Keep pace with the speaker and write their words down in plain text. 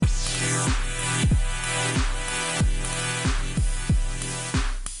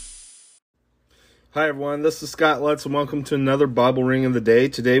Hi everyone, this is Scott Lutz and welcome to another Bible Ring of the Day.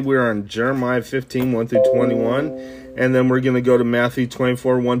 Today we're on Jeremiah 15, 1 through 21, and then we're going to go to Matthew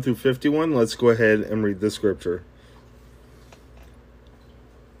 24, 1 through 51. Let's go ahead and read the scripture.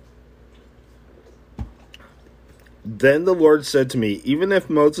 Then the Lord said to me, even if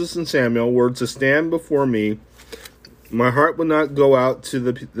Moses and Samuel were to stand before me, my heart would not go out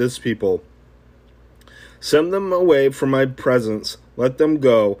to this people. Send them away from my presence. Let them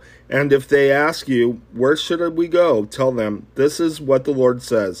go. And if they ask you, where should we go? Tell them, this is what the Lord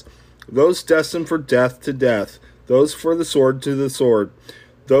says. Those destined for death to death. Those for the sword to the sword.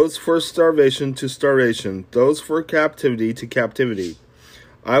 Those for starvation to starvation. Those for captivity to captivity.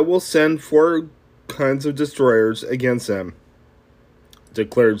 I will send 4 kinds of destroyers against them,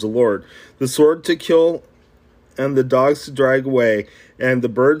 declares the Lord. The sword to kill, and the dogs to drag away, and the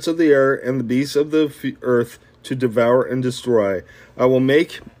birds of the air and the beasts of the earth to devour and destroy. I will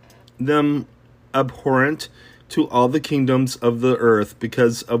make them abhorrent to all the kingdoms of the earth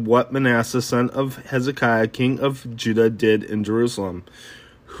because of what Manasseh, son of Hezekiah, king of Judah, did in Jerusalem.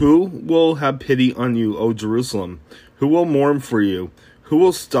 Who will have pity on you, O Jerusalem? Who will mourn for you? Who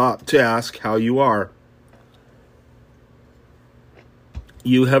will stop to ask how you are?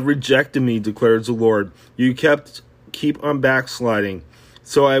 You have rejected me, declares the Lord. You keep on backsliding.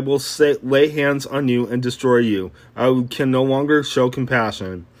 So I will lay hands on you and destroy you. I can no longer show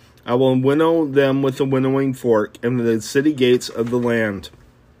compassion. I will winnow them with a winnowing fork in the city gates of the land.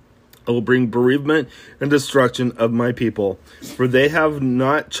 I will bring bereavement and destruction of my people, for they have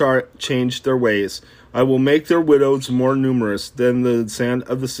not changed their ways. I will make their widows more numerous than the sand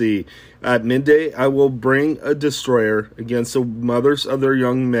of the sea. At midday I will bring a destroyer against the mothers of their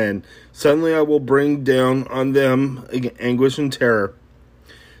young men. Suddenly I will bring down on them anguish and terror.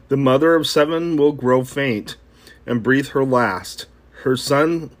 The mother of 7 will grow faint and breathe her last. Her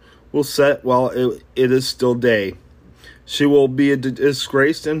son will set while it is still day. She will be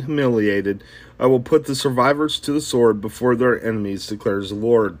disgraced and humiliated. I will put the survivors to the sword before their enemies, declares the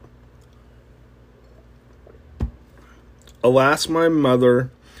Lord. Alas, my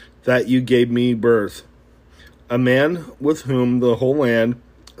mother, that you gave me birth, a man with whom the whole land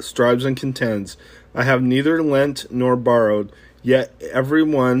strives and contends. I have neither lent nor borrowed, yet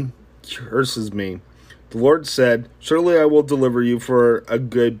everyone curses me. The Lord said, surely I will deliver you for a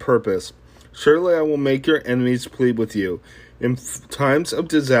good purpose. Surely I will make your enemies plead with you in times of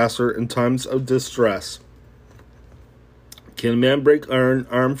disaster, in times of distress. Can a man break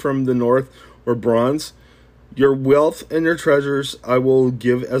arm from the north, or bronze? Your wealth and your treasures I will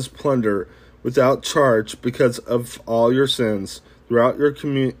give as plunder without charge because of all your sins throughout your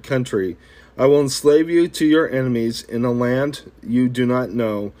country. I will enslave you to your enemies in a land you do not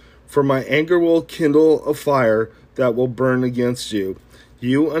know, for my anger will kindle a fire that will burn against you.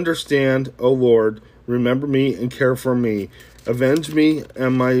 You understand, O Lord, remember me and care for me. Avenge me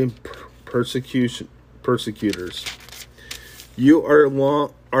and my persecutors. You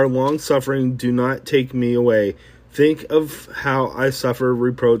are long-suffering, do not take me away. Think of how I suffer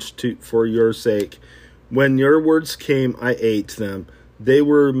reproach for your sake. When your words came, I ate them. They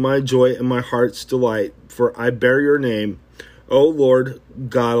were my joy and my heart's delight, for I bear your name, O Lord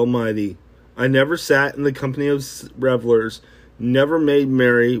God Almighty. I never sat in the company of revelers, never made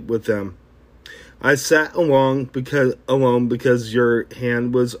merry with them. I sat alone because your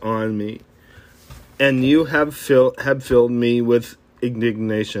hand was on me, and you have filled me with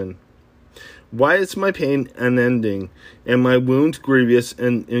indignation. Why is my pain unending, and my wound grievous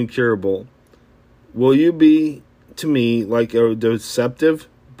and incurable? Will you be to me like a deceptive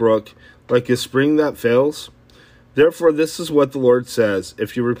brook, like a spring that fails? Therefore this is what the Lord says,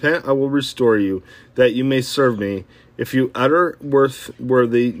 if you repent I will restore you, that you may serve me. If you utter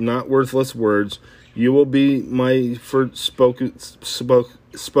worthy, not worthless words, you will be my spokesman.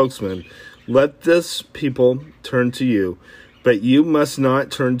 Let this people turn to you, but you must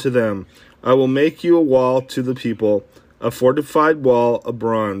not turn to them. I will make you a wall to the people, a fortified wall of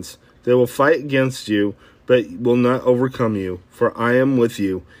bronze. They will fight against you, but will not overcome you, for I am with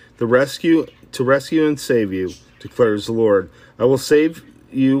you, to rescue and save you, declares the Lord. I will save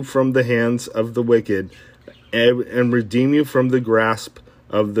you from the hands of the wicked, and redeem you from the grasp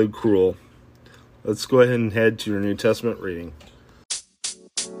of the cruel. Let's go ahead and head to your New Testament reading.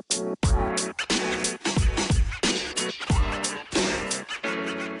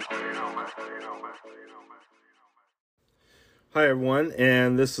 Hi everyone,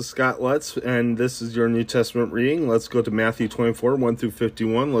 and this is Scott Lutz, and this is your New Testament reading. Let's go to Matthew 24, 1 through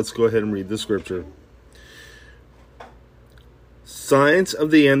 51. Let's go ahead and read the scripture. Signs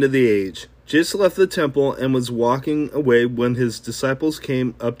of the end of the age. Jesus left the temple and was walking away when his disciples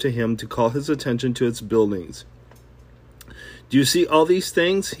came up to him to call his attention to its buildings. "Do you see all these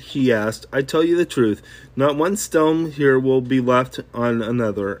things?" he asked. "I tell you the truth. Not one stone here will be left on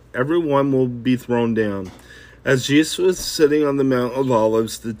another. Every one will be thrown down." As Jesus was sitting on the Mount of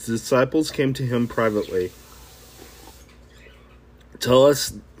Olives, the disciples came to him privately. "Tell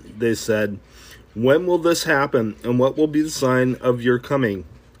us," they said, "when will this happen, and what will be the sign of your coming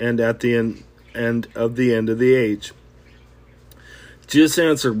and at the end of the age?" Jesus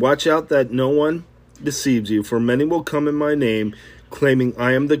answered, "Watch out that no one deceives you, for many will come in my name, claiming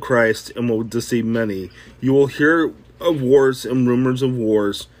I am the Christ, and will deceive many. You will hear of wars and rumors of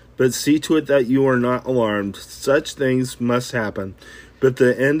wars, but see to it that you are not alarmed. Such things must happen, but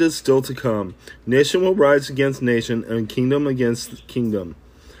the end is still to come. Nation will rise against nation, and kingdom against kingdom.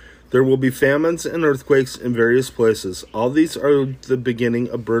 There will be famines and earthquakes in various places. All these are the beginning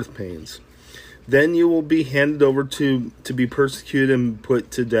of birth pains. Then you will be handed over to be persecuted and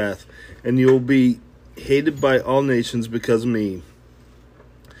put to death, and you will be hated by all nations because of me.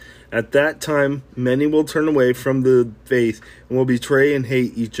 At that time, many will turn away from the faith and will betray and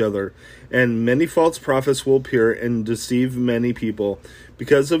hate each other. And many false prophets will appear and deceive many people.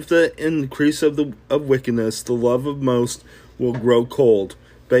 Because of the increase of wickedness, the love of most will grow cold.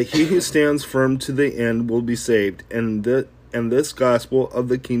 But he who stands firm to the end will be saved. And this gospel of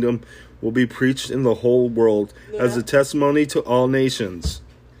the kingdom will be preached in the whole world as a testimony to all nations.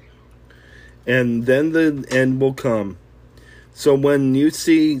 And then the end will come. So when you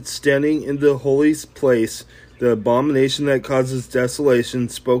see standing in the holy place the abomination that causes desolation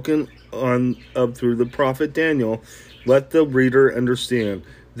spoken of through the prophet Daniel, let the reader understand.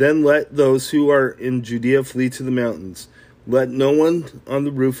 Then let those who are in Judea flee to the mountains. Let no one on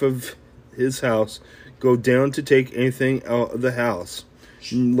the roof of his house go down to take anything out of the house.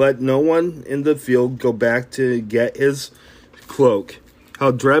 Let no one in the field go back to get his cloak. How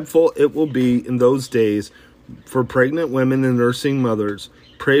dreadful it will be in those days for pregnant women and nursing mothers.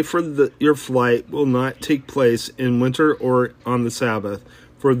 Pray your flight will not take place in winter or on the Sabbath,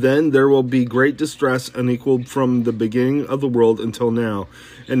 for then there will be great distress unequaled from the beginning of the world until now,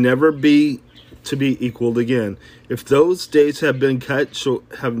 and never be to be equaled again. If those days have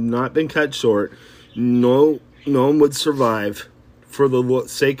not been cut short, no one would survive. For the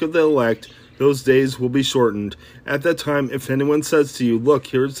sake of the elect, those days will be shortened. At that time, if anyone says to you, "Look,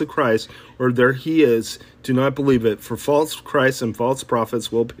 here is the Christ," or "There he is," do not believe it, for false Christs and false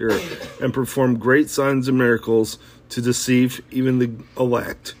prophets will appear and perform great signs and miracles to deceive even the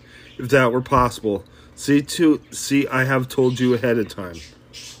elect. If that were possible, see, I have told you ahead of time.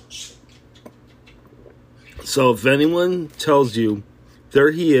 So if anyone tells you,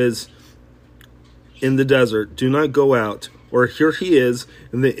 "There he is in the desert," do not go out. Or "Here he is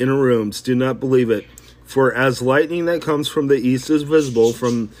in the inner rooms," do not believe it. For as lightning that comes from the east is visible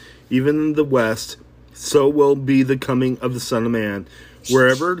from even the west, so will be the coming of the Son of Man.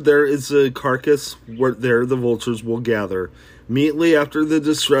 Wherever there is a carcass, there the vultures will gather. Immediately after the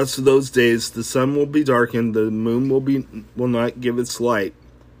distress of those days, the sun will be darkened, the moon will not give its light.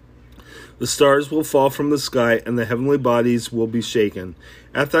 The stars will fall from the sky, and the heavenly bodies will be shaken.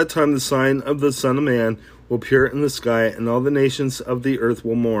 At that time the sign of the Son of Man will appear in the sky, and all the nations of the earth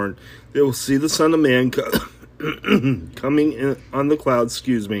will mourn. They will see the Son of Man coming in on the clouds,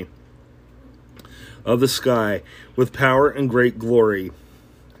 of the sky, with power and great glory.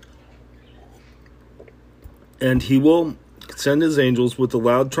 And he will send his angels with a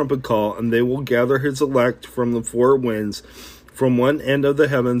loud trumpet call, and they will gather his elect from the four winds, from one end of the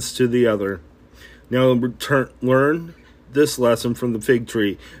heavens to the other. Now learn this lesson from the fig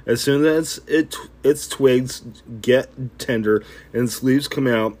tree. As soon as its twigs get tender and its leaves come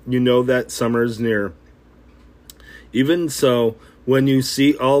out, you know that summer is near. Even so, when you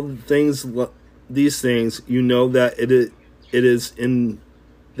see all these things, you know that it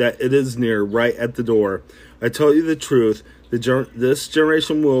is near, right at the door. I tell you the truth, this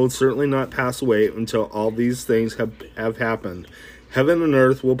generation will certainly not pass away until all these things have happened. Heaven and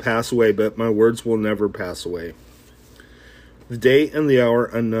earth will pass away, but my words will never pass away. The day and the hour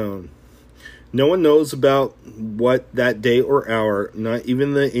unknown. No one knows about what that day or hour, not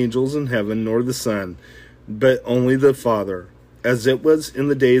even the angels in heaven, nor the Son, but only the Father. As it was in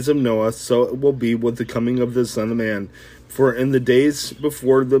the days of Noah, so it will be with the coming of the Son of Man. For in the days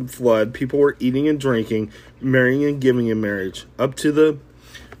before the flood, people were eating and drinking, marrying and giving in marriage, up to the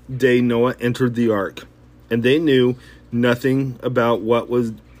day Noah entered the ark. And they knew nothing about what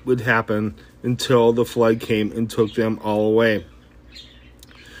would happen until the flood came and took them all away.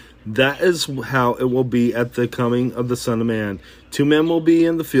 That is how it will be at the coming of the Son of Man. 2 men will be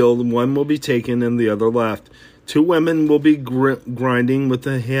in the field, and one will be taken and the other left. 2 women will be grinding with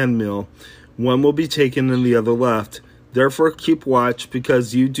a handmill. One will be taken and the other left. Therefore keep watch,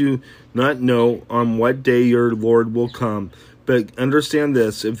 because you do not know on what day your Lord will come. But understand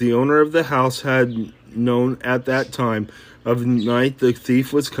this, if the owner of the house had known at that time of night the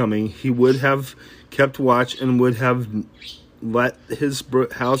thief was coming, he would have kept watch and would have let his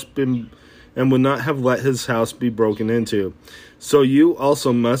house be, and would not have let his house be broken into. So you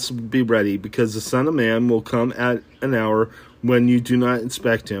also must be ready, because the Son of Man will come at an hour when you do not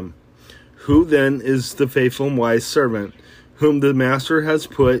expect him. Who then is the faithful and wise servant, whom the master has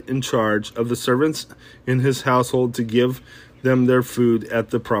put in charge of the servants in his household to give them their food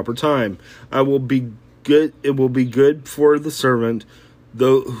at the proper time? It will be good for the servant,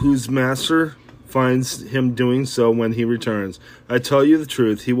 though whose master finds him doing so when he returns. I tell you the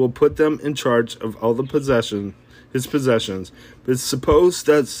truth, he will put them in charge of all his possessions. But suppose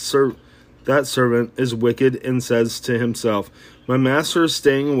that servant is wicked and says to himself, my master is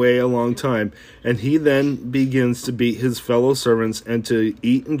staying away a long time, and he then begins to beat his fellow servants and to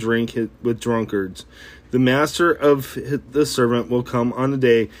eat and drink with drunkards. The master of the servant will come on a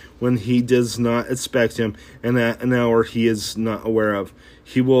day when he does not expect him, and at an hour he is not aware of.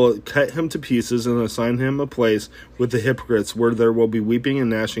 He will cut him to pieces and assign him a place with the hypocrites, where there will be weeping and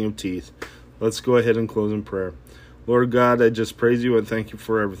gnashing of teeth. Let's go ahead and close in prayer. Lord God, I just praise you and thank you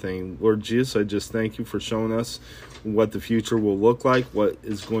for everything. Lord Jesus, I just thank you for showing us what the future will look like, what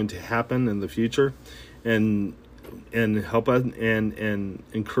is going to happen in the future, and help us and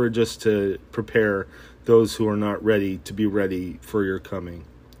encourage us to prepare those who are not ready to be ready for your coming.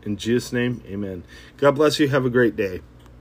 In Jesus' name, amen. God bless you. Have a great day.